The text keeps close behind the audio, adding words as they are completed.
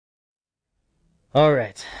All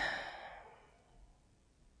right.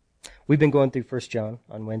 We've been going through 1 John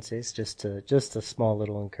on Wednesdays, just a small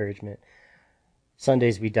little encouragement.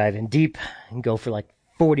 Sundays we dive in deep and go for like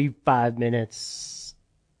 45 minutes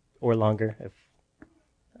or longer if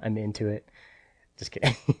I'm into it. Just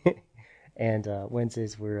kidding. And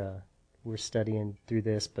Wednesdays we're studying through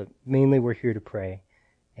this, but mainly we're here to pray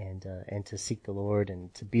and to seek the Lord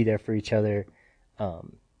and to be there for each other.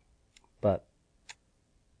 But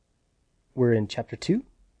we're in chapter 2,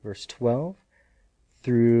 verse 12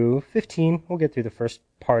 through 15. We'll get through the first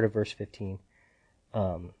part of verse 15.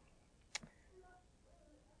 So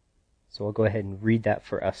I'll go ahead and read that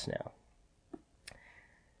for us now. It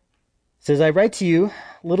says, I write to you,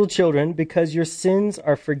 little children, because your sins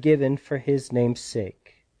are forgiven for his name's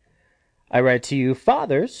sake. I write to you,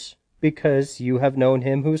 fathers, because you have known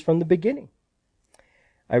him who is from the beginning.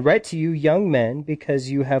 I write to you, young men, because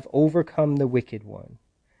you have overcome the wicked one.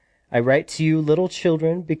 I write to you, little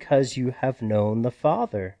children, because you have known the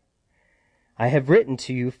Father. I have written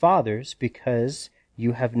to you, fathers, because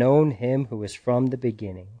you have known him who is from the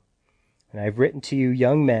beginning. And I have written to you,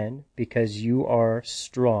 young men, because you are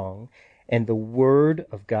strong, and the word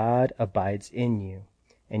of God abides in you,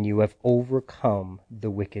 and you have overcome the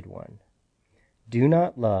wicked one. Do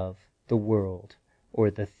not love the world or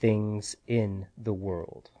the things in the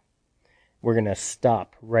world. We're going to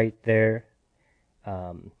stop right there.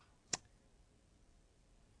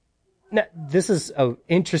 Now, this is an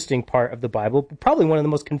interesting part of the Bible, probably one of the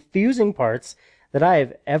most confusing parts that I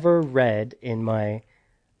have ever read in my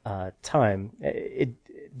time.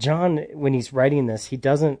 John, when he's writing this,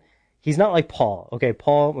 he's not like Paul. Okay,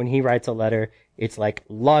 Paul, when he writes a letter, it's like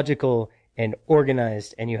logical and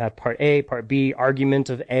organized, and you have part A, part B, argument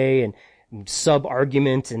of A, and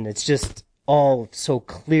sub-argument, and it's just all so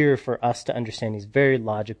clear for us to understand. He's a very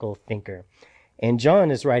logical thinker. And John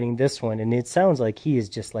is writing this one, and it sounds like he is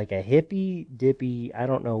just like a hippy-dippy, I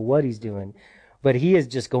don't know what he's doing, but he is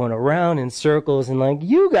just going around in circles and like,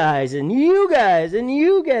 you guys, and you guys, and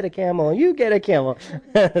you get a camel, you get a camel.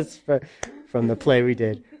 That's from the play we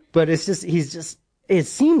did. But it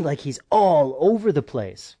seemed like he's all over the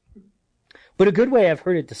place. But a good way I've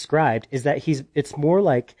heard it described is that it's more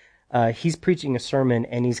like he's preaching a sermon,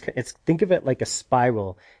 and think of it like a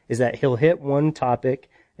spiral, is that he'll hit one topic,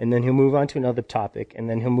 and then he'll move on to another topic, and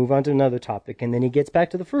then he'll move on to another topic, and then he gets back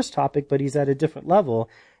to the first topic, but he's at a different level,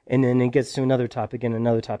 and then he gets to another topic and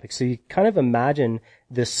another topic. So you kind of imagine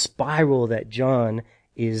this spiral that John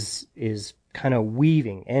is kind of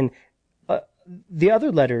weaving. And the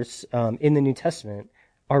other letters in the New Testament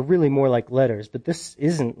are really more like letters, but this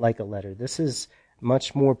isn't like a letter. This is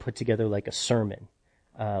much more put together like a sermon,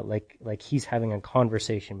 like he's having a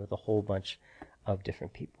conversation with a whole bunch of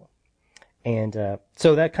different people. And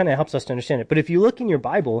so that kind of helps us to understand it. But if you look in your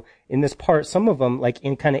Bible, in this part, some of them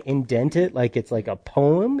kind of indent it, like it's like a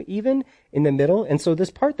poem even in the middle. And so this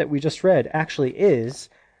part that we just read actually is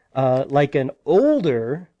like an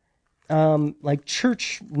older, like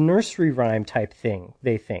church nursery rhyme type thing,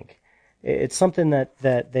 they think. It's something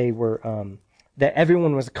that they were, that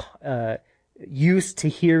everyone was used to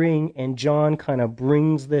hearing, and John kind of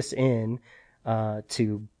brings this in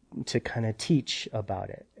to kind of teach about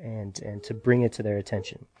it and to bring it to their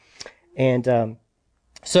attention. And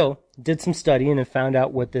so did some studying and found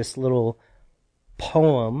out what this little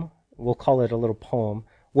poem, we'll call it a little poem,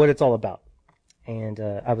 what it's all about. And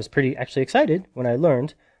I was pretty actually excited when I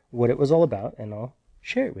learned what it was all about, and I'll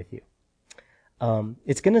share it with you.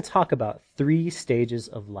 It's going to talk about 3 stages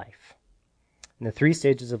of life. And the 3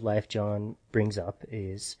 stages of life John brings up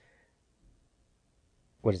is,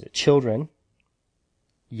 children,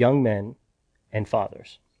 young men, and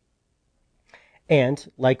fathers.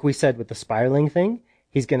 And like we said with the spiraling thing,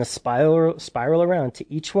 he's going to spiral around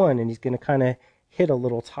to each one, and he's going to kind of hit a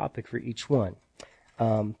little topic for each one.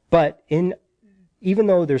 But even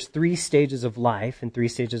though there's 3 stages of life and 3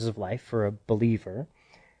 stages of life for a believer,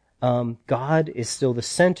 God is still the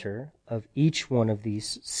center of each one of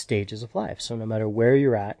these stages of life. So no matter where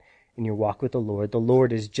you're at in your walk with the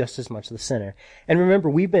Lord is just as much the center. And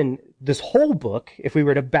remember, this whole book, if we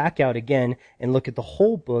were to back out again and look at the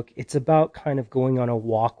whole book, it's about kind of going on a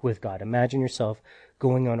walk with God. Imagine yourself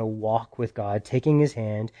going on a walk with God, taking his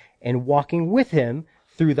hand and walking with him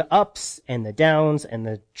through the ups and the downs and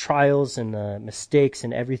the trials and the mistakes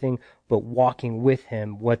and everything, but walking with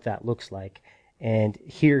him, what that looks like. And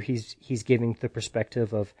here he's giving the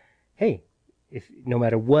perspective of, hey, if no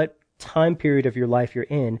matter what time period of your life you're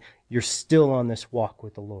in, you're still on this walk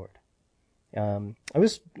with the Lord. I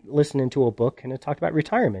was listening to a book, and it talked about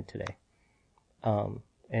retirement today.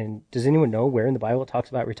 And does anyone know where in the Bible it talks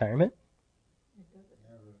about retirement?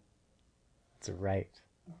 That's right.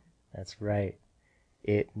 That's right.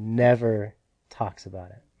 It never talks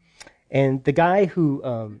about it. And the guy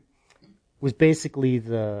who was basically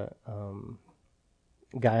the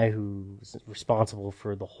guy who was responsible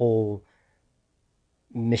for the whole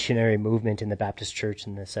missionary movement in the Baptist Church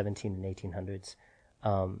in the 17 and 1800s,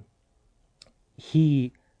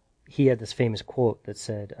 he had this famous quote that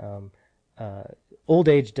said, old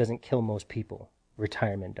age doesn't kill most people,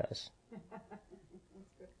 retirement does.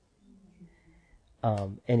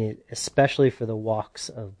 And especially for the walks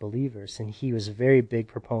of believers. And he was a very big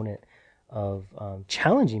proponent of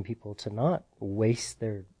challenging people to not waste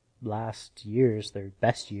their last years, their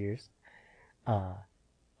best years,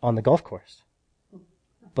 on the golf course,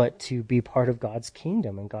 but to be part of God's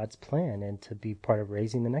kingdom and God's plan, and to be part of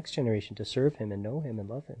raising the next generation to serve him and know him and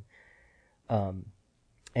love him.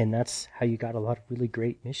 And that's how you got a lot of really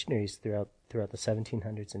great missionaries throughout the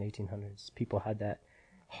 1700s and 1800s. People had that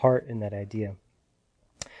heart and that idea.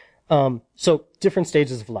 So different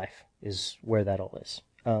stages of life is where that all is.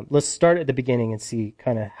 Let's start at the beginning and see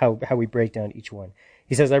kind of how we break down each one.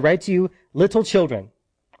 He says, I write to you, little children,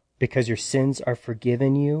 because your sins are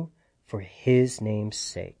forgiven you for his name's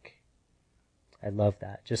sake. I love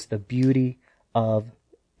that. Just the beauty of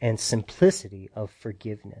and simplicity of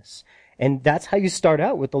forgiveness. And that's how you start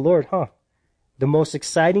out with the Lord, huh? The most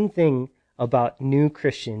exciting thing about new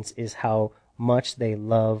Christians is how much they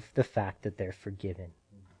love the fact that they're forgiven.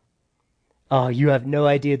 Oh, you have no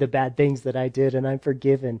idea the bad things that I did, and I'm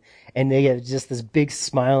forgiven. And they have just this big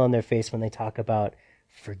smile on their face when they talk about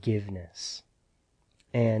forgiveness.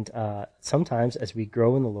 And sometimes as we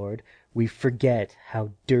grow in the Lord, we forget how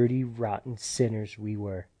dirty, rotten sinners we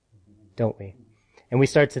were, don't we? And we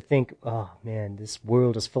start to think, oh man, this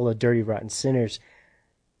world is full of dirty, rotten sinners.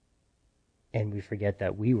 And we forget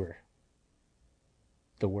that we were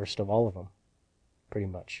the worst of all of them, pretty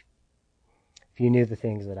much. If you knew the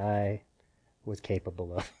things that I was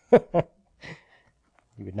capable of,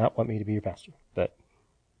 you would not want me to be your pastor. But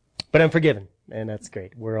I'm forgiven, and that's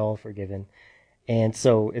great. We're all forgiven. And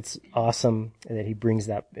so it's awesome that he brings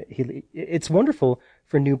that. It's wonderful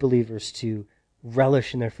for new believers to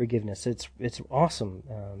relish in their forgiveness. It's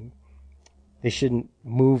awesome. They shouldn't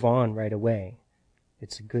move on right away.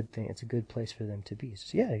 It's a good thing. It's a good place for them to be.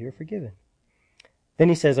 So yeah, you're forgiven. Then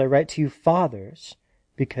he says, I write to you, fathers,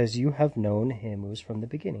 because you have known him who is from the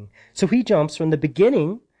beginning. So he jumps from the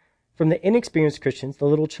beginning, from the inexperienced Christians, the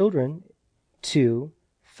little children, to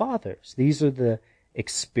fathers. These are the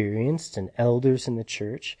experienced and elders in the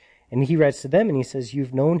church. And he writes to them and he says,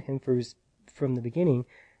 you've known him from the beginning.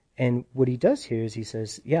 And what he does here is he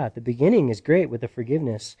says, yeah, the beginning is great with the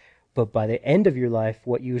forgiveness, but by the end of your life,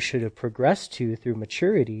 what you should have progressed to through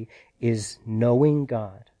maturity is knowing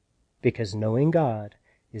God. Because knowing God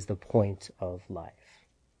is the point of life.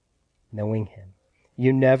 Knowing him.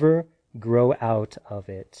 You never grow out of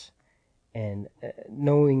it. And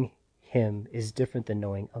knowing him is different than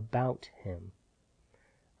knowing about him.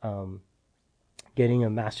 Getting a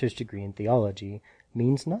master's degree in theology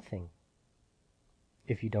means nothing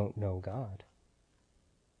if you don't know God.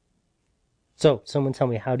 So, someone tell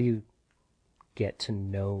me, how do you get to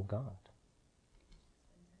know God?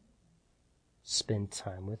 Spend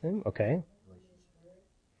time with him, okay.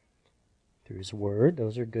 Through his word,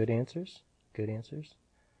 those are good answers. Good answers.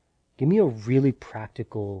 Give me a really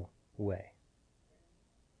practical way.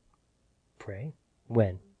 Pray?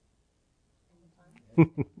 When?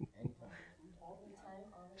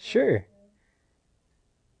 Sure.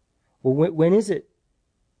 Well, when is it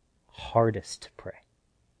hardest to pray?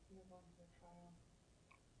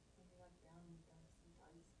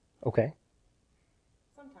 Okay.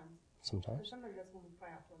 Sometimes. Sometimes that's when we cry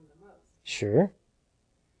out to him the most. Sure.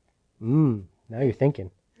 Now you're thinking.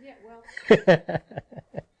 Yeah, well, it's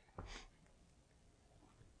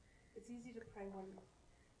easy to pray when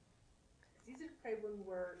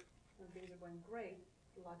things are going great.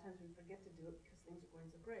 A lot of times we forget to do it because things are going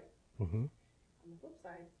so great. Mm-hmm. On the flip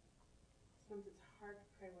side, sometimes it's hard to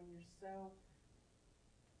pray when you're so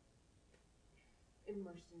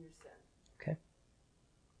immersed in your sin. Okay.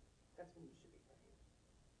 That's when you should be praying.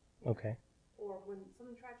 Okay. Or when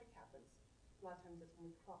something tragic happens, a lot of times that's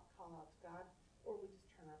when we call out to God, or we just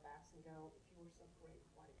turn our backs and go, if you were so great,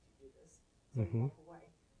 why did you do this? So we walk away.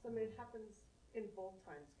 So I mean, it happens in both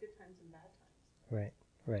times, good times and bad times.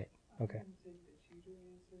 Right. Okay. I take the cheater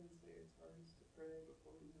answer and say it's hardest to pray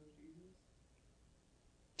before you know Jesus.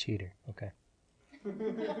 Cheater. Okay.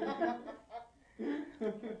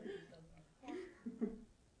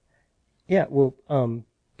 Yeah, well,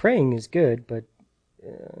 praying is good, but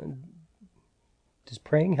does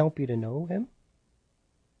praying help you to know him?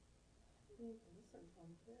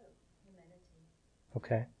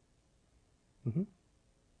 Okay. hmm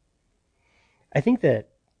I think that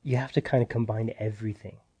you have to kind of combine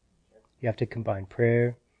everything. You have to combine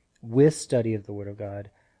prayer with study of the Word of God,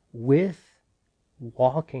 with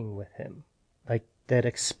walking with Him. Like that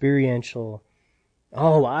experiential,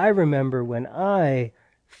 oh, I remember when I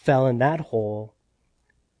fell in that hole,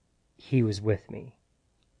 He was with me.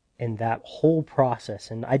 In that whole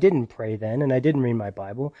process. And I didn't pray then, and I didn't read my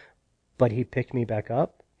Bible, but He picked me back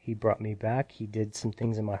up. He brought me back. He did some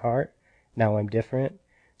things in my heart. Now I'm different.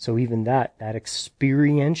 So even that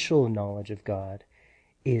experiential knowledge of God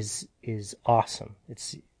is awesome.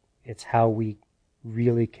 It's how we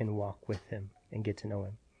really can walk with Him and get to know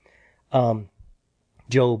Him.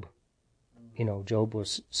 Job, Job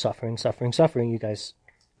was suffering. You guys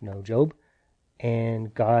know Job.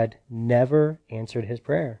 And God never answered his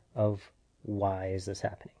prayer of, why is this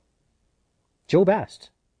happening? Job asked,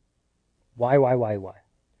 why?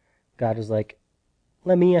 God was like,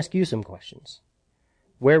 let me ask you some questions.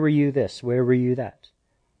 Where were you this? Where were you that?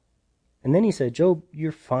 And then he said, Job,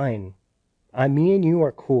 you're fine. Me and you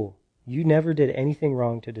are cool. You never did anything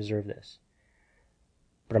wrong to deserve this.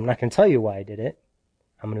 But I'm not going to tell you why I did it.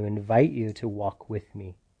 I'm going to invite you to walk with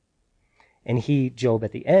me. And Job,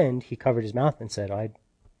 at the end, he covered his mouth and said,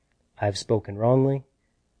 I've spoken wrongly.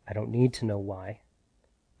 I don't need to know why.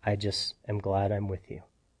 I just am glad I'm with you.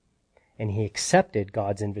 And he accepted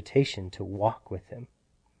God's invitation to walk with Him.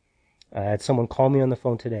 I had someone call me on the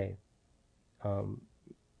phone today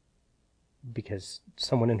because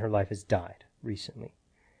someone in her life has died recently.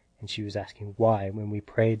 And she was asking why, when we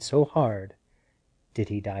prayed so hard, did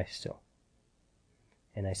he die still?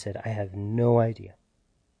 And I said, I have no idea.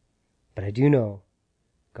 But I do know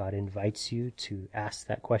God invites you to ask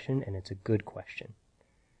that question, and it's a good question.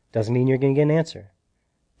 Doesn't mean you're going to get an answer,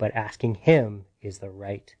 but asking Him is the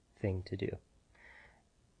right thing to do.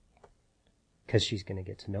 Because she's going to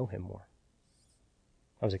get to know Him more.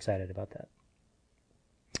 I was excited about that.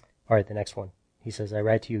 All right, the next one. He says, I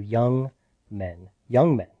write to you, young men,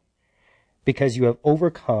 because you have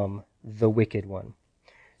overcome the wicked one.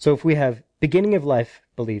 So if we have beginning of life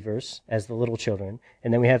believers as the little children,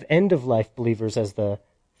 and then we have end of life believers as the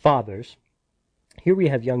fathers, here we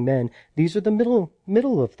have young men. These are the middle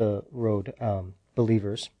of the road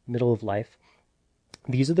believers, middle of life.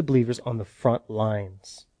 These are the believers on the front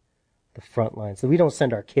lines. The front lines. So we don't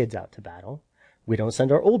send our kids out to battle. We don't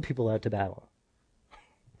send our old people out to battle.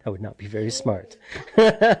 That would not be very smart.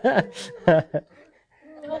 Why do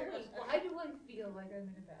I feel like I'm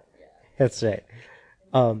in a battle? Yeah. That's right.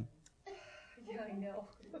 Yeah, I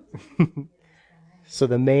know. So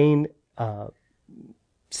the main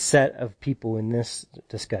set of people in this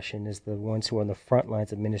discussion is the ones who are on the front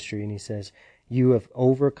lines of ministry, and he says, you have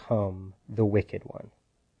overcome the wicked one.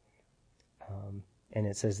 And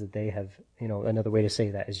it says that they have, another way to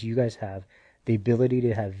say that is you guys have the ability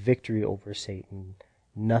to have victory over Satan.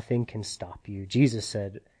 Nothing can stop you. Jesus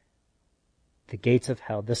said, the gates of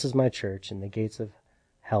hell, this is my church, and the gates of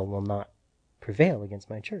hell will not prevail against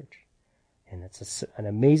my church. And that's an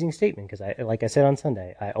amazing statement because, like I said on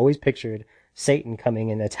Sunday, I always pictured Satan coming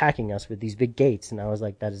and attacking us with these big gates. And I was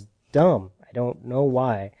like, that is dumb. I don't know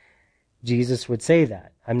why Jesus would say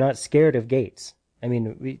that. I'm not scared of gates. I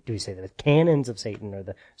mean, do we say that the cannons of Satan or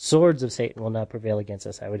the swords of Satan will not prevail against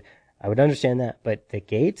us? I would understand that. But the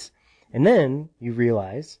gates, and then you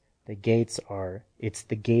realize the gates it's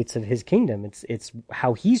the gates of his kingdom. It's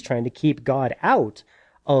how he's trying to keep God out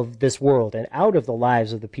of this world and out of the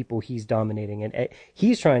lives of the people he's dominating. And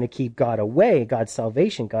he's trying to keep God away, God's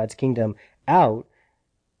salvation, God's kingdom out.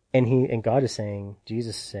 And God is saying,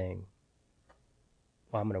 Jesus is saying,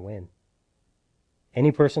 well, I'm going to win.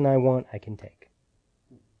 Any person I want, I can take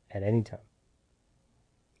at any time.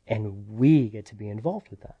 And we get to be involved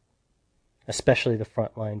with that, especially the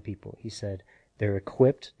frontline people. He said they're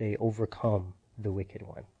equipped, they overcome the wicked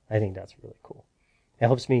one. I think that's really cool. It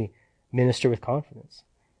helps me minister with confidence.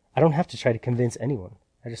 I don't have to try to convince anyone.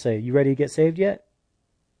 I just say, you ready to get saved yet?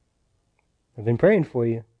 I've been praying for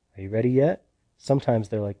you. Are you ready yet? Sometimes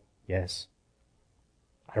they're like, yes.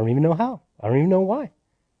 I don't even know how. I don't even know why.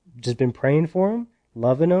 Just been praying for them,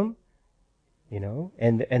 loving them,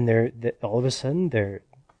 and they're all of a sudden they're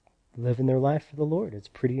living their life for the Lord. It's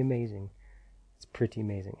pretty amazing. It's pretty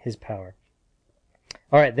amazing. His power.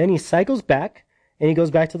 All right, then he cycles back and he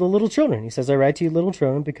goes back to the little children. He says, I write to you, little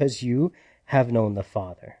children, because you have known the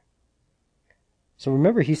Father. So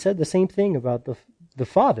remember, he said the same thing about the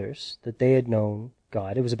fathers, that they had known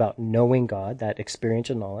God. It was about knowing God, that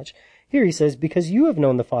experiential knowledge. Here he says, because you have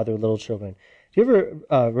known the Father, little children. Do you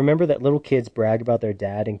ever remember that little kids brag about their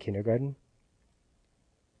dad in kindergarten?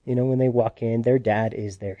 When they walk in, their dad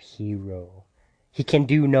is their hero. He can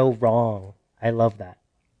do no wrong. I love that.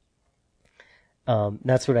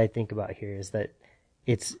 That's what I think about here, is that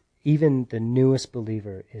it's even the newest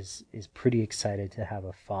believer is pretty excited to have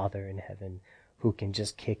a Father in heaven who can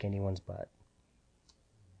just kick anyone's butt,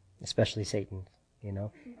 especially Satan, you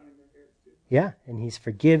know? Yeah, and he's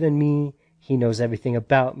forgiven me. He knows everything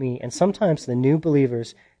about me. And sometimes the new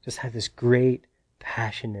believers just have this great,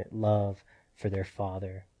 passionate love for their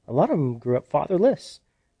father. A lot of them grew up fatherless,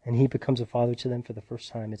 and he becomes a father to them for the first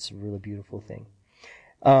time. It's a really beautiful thing.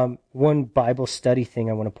 One Bible study thing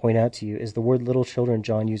I want to point out to you is the word little children.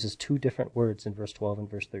 John uses two different words in verse 12 and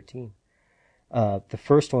verse 13. The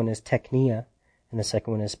first one is teknia, and the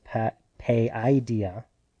second one is paidia.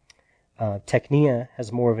 Teknia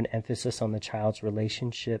has more of an emphasis on the child's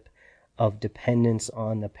relationship of dependence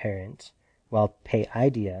on the parent, while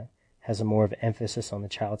paidia has a more of an emphasis on the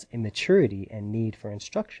child's immaturity and need for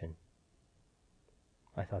instruction.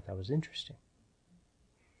 I thought that was interesting.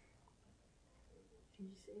 Can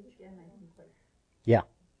you say it again? I didn't quite. Yeah.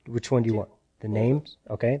 Which one do you want? The names?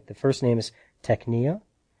 Okay. The first name is teknia,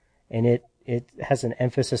 and it has an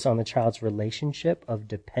emphasis on the child's relationship of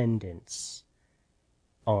dependence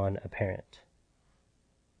on a parent.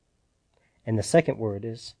 And the second word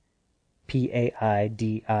is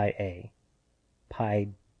paidia,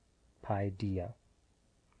 paidia.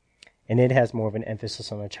 And it has more of an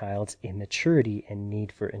emphasis on the child's immaturity and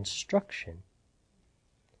need for instruction.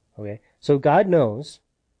 Okay, so God knows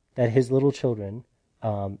that his little children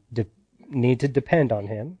need to depend on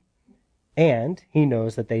him, and he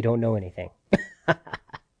knows that they don't know anything.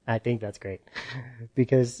 I think that's great,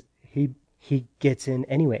 because he gets in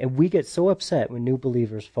anyway. And we get so upset when new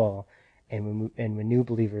believers fall, and when new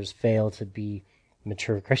believers fail to be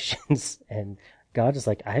mature Christians. And God is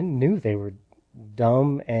like, I knew they were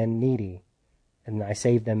dumb and needy, and I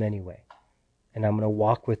saved them anyway. And I'm going to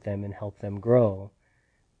walk with them and help them grow.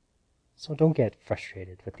 So don't get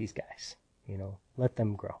frustrated with these guys. Let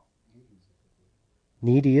them grow.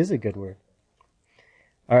 Needy is a good word.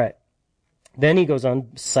 All right. Then he goes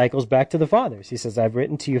on, cycles back to the fathers. He says, I've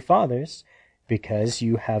written to you fathers because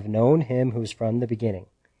you have known him who's from the beginning.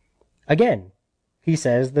 Again, he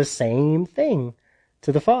says the same thing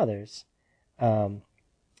to the fathers. And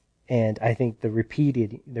I think the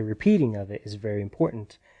repeating of it is very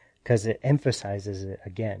important, because it emphasizes it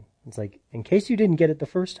again. It's like, in case you didn't get it the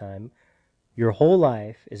first time, your whole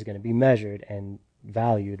life is going to be measured and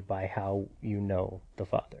valued by how you know the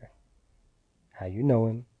Father. How you know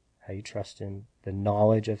him, how you trust him, the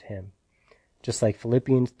knowledge of him. Just like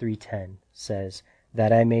Philippians 3:10 says,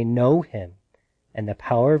 that I may know him and the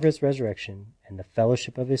power of his resurrection and the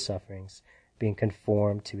fellowship of his sufferings, being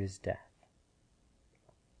conformed to his death.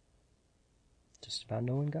 Just about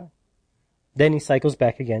knowing God. Then he cycles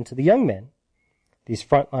back again to the young men, these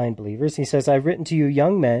frontline believers. He says, I've written to you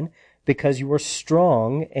young men because you are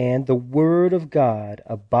strong and the word of God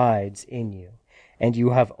abides in you, and you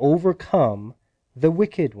have overcome the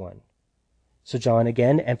wicked one. So John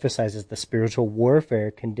again emphasizes the spiritual warfare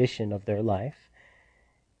condition of their life.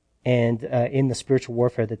 And in the spiritual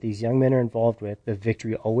warfare that these young men are involved with, the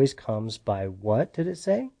victory always comes by what did it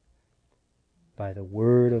say? By the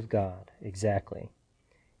word of God. Exactly.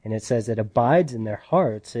 And it says it abides in their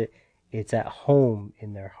hearts. It's at home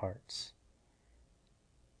in their hearts.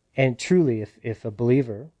 And truly, if a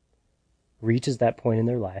believer reaches that point in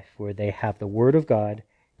their life where they have the word of God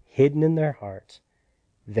hidden in their heart,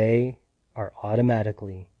 they are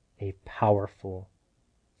automatically a powerful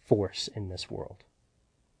force in this world.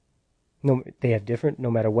 No, they have different,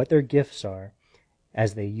 no matter what their gifts are,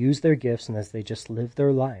 as they use their gifts and as they just live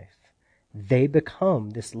their life, they become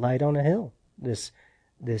this light on a hill, this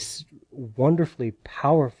wonderfully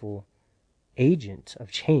powerful agent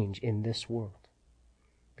of change in this world.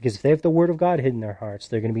 Because if they have the word of God hidden in their hearts,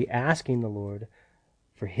 they're going to be asking the Lord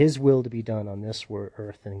for his will to be done on this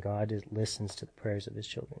earth, and God listens to the prayers of his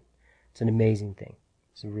children. It's an amazing thing.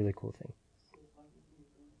 It's a really cool thing.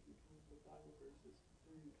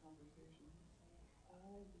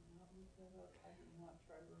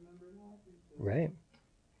 Right.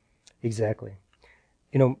 Exactly.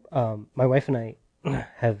 My wife and I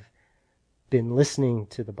have been listening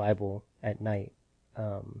to the Bible at night,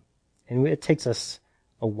 and it takes us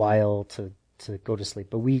a while to go to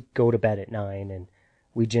sleep, but we go to bed at 9, and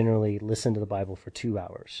we generally listen to the Bible for 2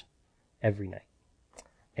 hours every night.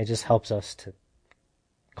 It just helps us to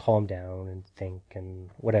calm down and think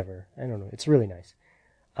and whatever. I don't know. It's really nice.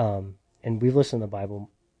 And we've listened to the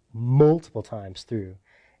Bible multiple times through.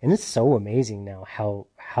 And it's so amazing now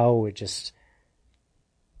how it just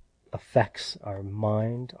affects our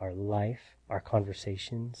mind, our life, our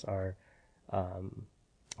conversations, our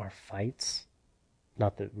fights.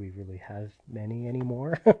 Not that we really have many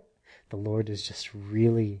anymore. The Lord is just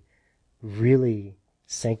really, really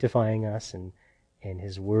sanctifying us, and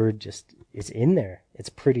His Word just is in there. It's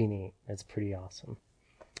pretty neat. It's pretty awesome.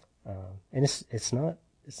 And it's not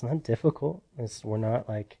difficult. We're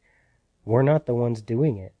not the ones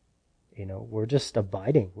doing it. We're just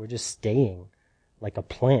abiding. We're just staying like a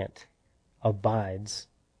plant abides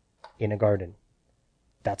in a garden.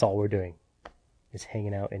 That's all we're doing, is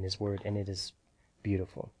hanging out in His Word, and it is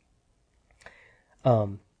beautiful.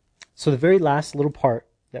 So the very last little part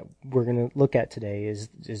that we're going to look at today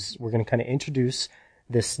is we're going to kind of introduce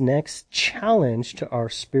this next challenge to our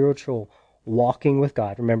spiritual walking with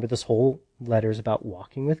God. Remember, this whole letter is about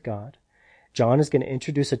walking with God. John is going to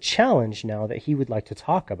introduce a challenge now that he would like to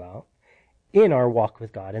talk about in our walk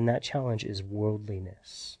with God, and that challenge is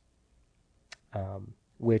worldliness,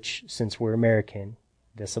 which, since we're American,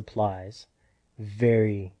 this applies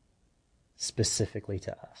very specifically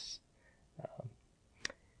to us.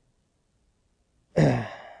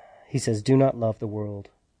 He says, do not love the world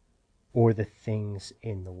or the things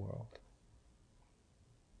in the world.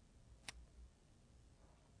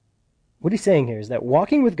 What he's saying here is that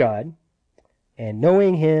walking with God and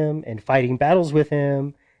knowing Him and fighting battles with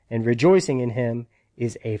Him and rejoicing in Him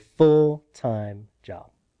is a full-time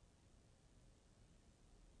job.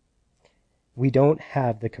 We don't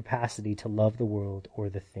have the capacity to love the world or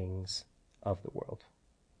the things of the world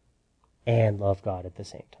and love God at the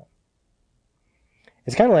same time.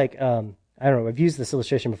 It's kind of like, I don't know, I've used this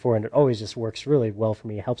illustration before, and it always just works really well for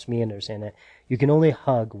me. It helps me understand that you can only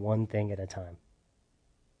hug one thing at a time.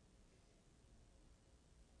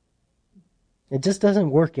 It just doesn't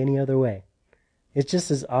work any other way. It's just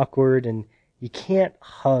as awkward, and you can't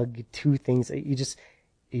hug two things.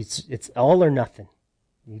 It's all or nothing.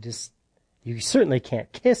 You certainly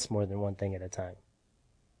can't kiss more than one thing at a time.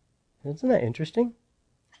 Isn't that interesting?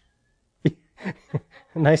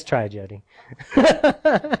 Nice try, Jody.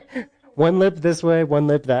 One lip this way, one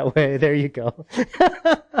lip that way. There you go.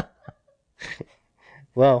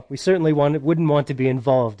 Well, we certainly wouldn't want to be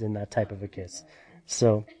involved in that type of a kiss.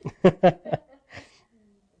 So,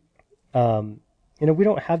 we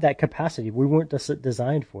don't have that capacity. We weren't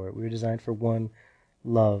designed for it. We were designed for one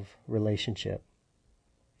love relationship.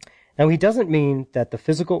 Now, he doesn't mean that the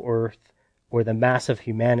physical earth or the mass of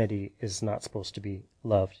humanity is not supposed to be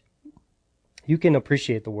loved. You can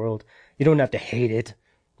appreciate the world. You don't have to hate it.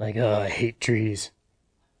 Like, oh, I hate trees.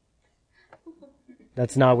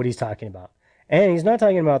 That's not what he's talking about. And he's not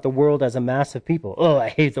talking about the world as a mass of people. Oh, I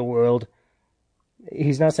hate the world.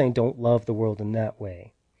 He's not saying don't love the world in that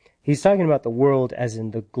way. He's talking about the world as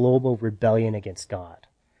in the global rebellion against God.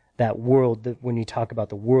 That world, when you talk about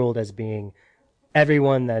the world as being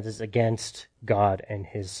everyone that is against God and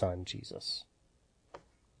His Son, Jesus.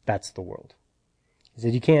 That's the world. He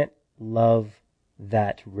said you can't love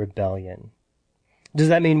that rebellion. Does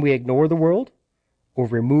that mean we ignore the world or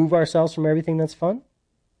remove ourselves from everything that's fun?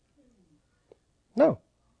 No.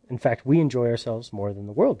 In fact, we enjoy ourselves more than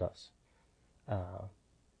the world does.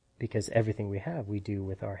 Because everything we have, we do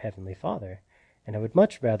with our Heavenly Father. And I would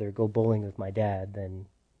much rather go bowling with my dad than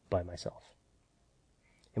by myself.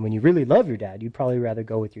 And when you really love your dad, you'd probably rather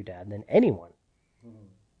go with your dad than anyone.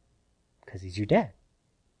 Because he's your dad.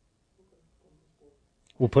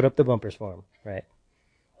 We'll put up the bumpers for him, right?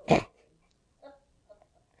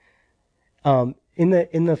 In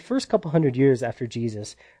the first couple hundred years after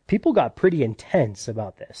Jesus, people got pretty intense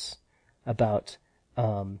about this, about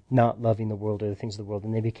not loving the world or the things of the world,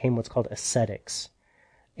 and they became what's called ascetics.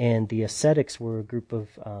 And the ascetics were a group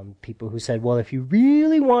of people who said, well, if you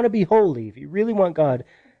really want to be holy, if you really want God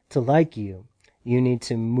to like you, you need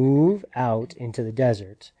to move out into the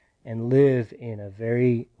desert and live in a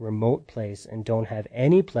very remote place and don't have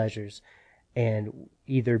any pleasures and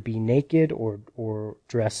either be naked or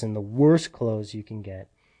dress in the worst clothes you can get,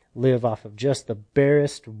 live off of just the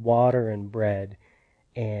barest water and bread,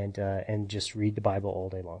 and just read the Bible all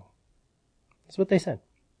day long. That's what they said.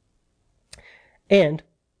 And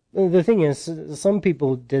the thing is, some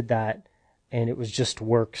people did that, and it was just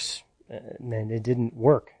works, and it didn't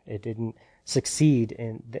work. It didn't succeed,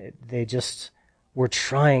 and they just were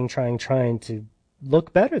trying to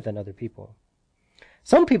look better than other people.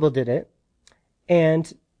 Some people did it,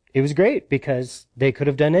 and it was great because they could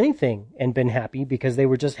have done anything and been happy because they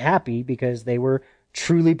were just happy because they were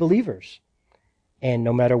truly believers. And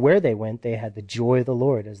no matter where they went, they had the joy of the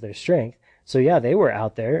Lord as their strength. So yeah, they were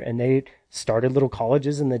out there, and they started little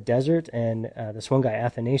colleges in the desert, and this one guy,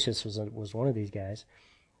 Athanasius, was one of these guys,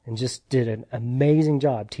 and just did an amazing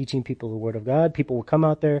job teaching people the Word of God. People would come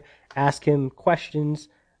out there, ask him questions,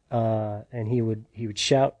 and he would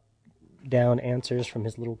shout down answers from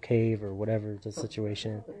his little cave or whatever the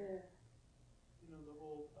situation. You know, the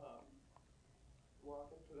whole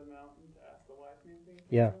walk up to the mountain to ask the wise man thing.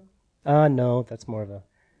 Yeah. No, that's more of a,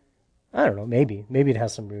 I don't know, maybe it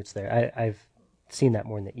has some roots there. I've seen that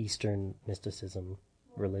more in the Eastern mysticism,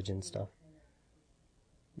 religion stuff.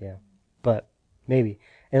 Yeah, but maybe.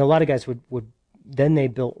 And a lot of guys would then they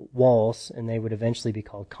built walls, and they would eventually be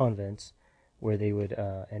called convents, where they would,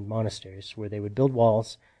 and monasteries, where they would build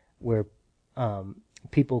walls where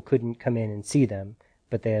people couldn't come in and see them,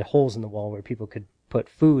 but they had holes in the wall where people could put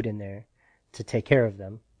food in there to take care of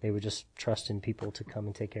them. They would just trust in people to come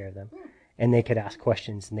and take care of them. And they could ask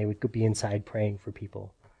questions, and they would be inside praying for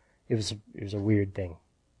people. It was a weird thing.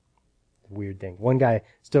 Weird thing. One guy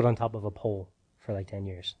stood on top of a pole for like 10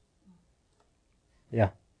 years. Yeah.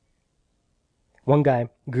 One guy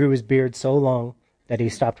grew his beard so long that he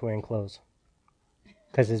stopped wearing clothes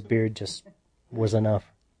because his beard just was enough.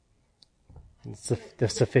 It's the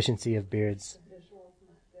sufficiency of beards.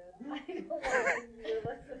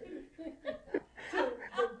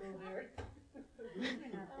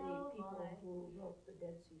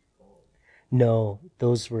 No,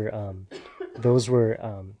 those were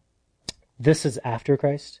this is after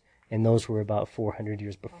Christ, and those were about 400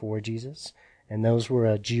 years before Jesus, and those were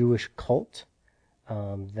a Jewish cult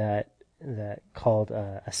that called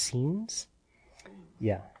Essenes.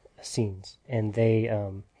 Yeah, Essenes, and they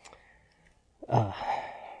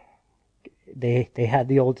had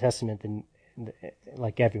the Old Testament, and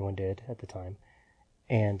like everyone did at the time,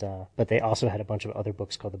 and but they also had a bunch of other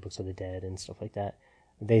books called the Books of the Dead and stuff like that.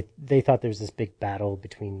 They thought there was this big battle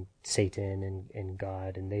between Satan and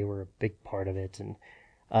God, and they were a big part of it. And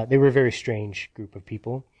they were a very strange group of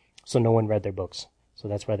people, so no one read their books. So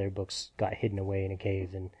that's why their books got hidden away in a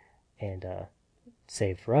cave and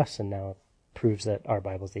saved for us. And now it proves that our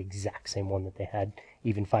Bible is the exact same one that they had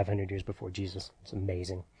even 500 years before Jesus. It's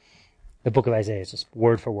amazing. The book of Isaiah is just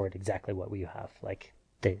word for word exactly what we have.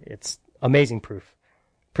 It's amazing proof.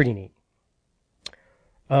 Pretty neat.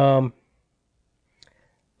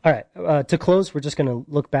 All right, to close, we're just going to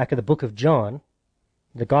look back at the book of John,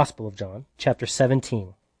 the Gospel of John, chapter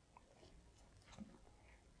 17.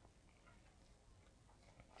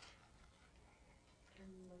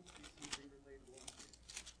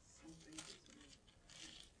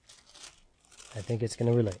 I think it's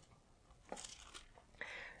going to relate.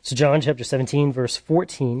 So John chapter 17, verse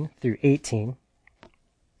 14 through 18.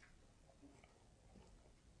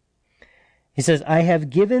 He says, I have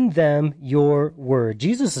given them your word.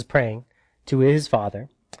 Jesus is praying to his Father.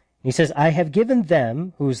 He says, I have given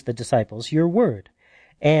them, who's the disciples, your word.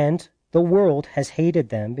 And the world has hated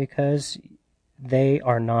them because they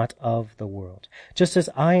are not of the world, just as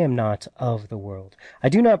I am not of the world. I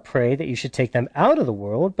do not pray that you should take them out of the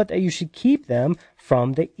world, but that you should keep them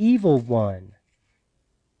from the evil one.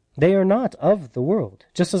 They are not of the world,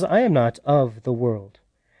 just as I am not of the world.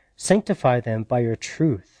 Sanctify them by your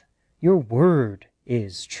truth. Your word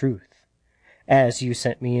is truth. As you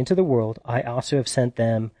sent me into the world, I also have sent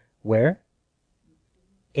them where?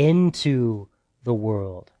 Into the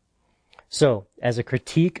world. So, as a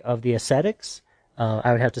critique of the ascetics,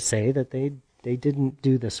 I would have to say that they didn't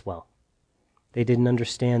do this well. They didn't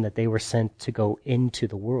understand that they were sent to go into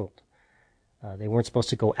the world. They weren't supposed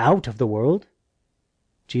to go out of the world.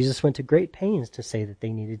 Jesus went to great pains to say that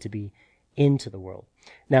they needed to be into the world.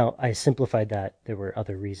 Now, I simplified that. There were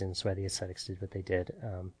other reasons why the ascetics did what they did,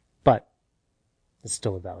 but it's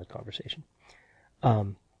still a valid conversation.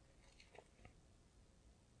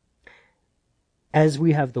 As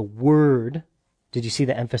we have the word, did you see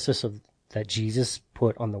the emphasis that Jesus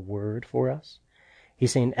put on the word for us?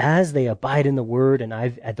 He's saying, as they abide in the word, and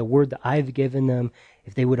at the word that I've given them,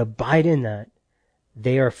 if they would abide in that,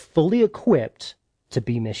 they are fully equipped to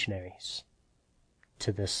be missionaries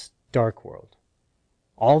to this dark world.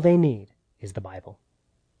 All they need is the Bible.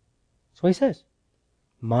 That's what he says.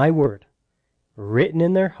 My word, written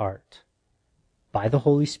in their heart by the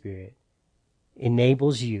Holy Spirit,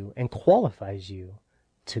 enables you and qualifies you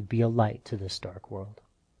to be a light to this dark world.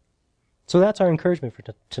 So that's our encouragement for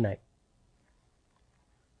tonight.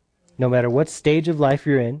 No matter what stage of life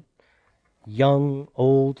you're in, young,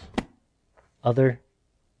 old, other,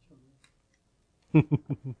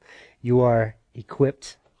 you are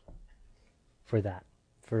equipped for that,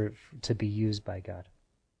 to be used by God.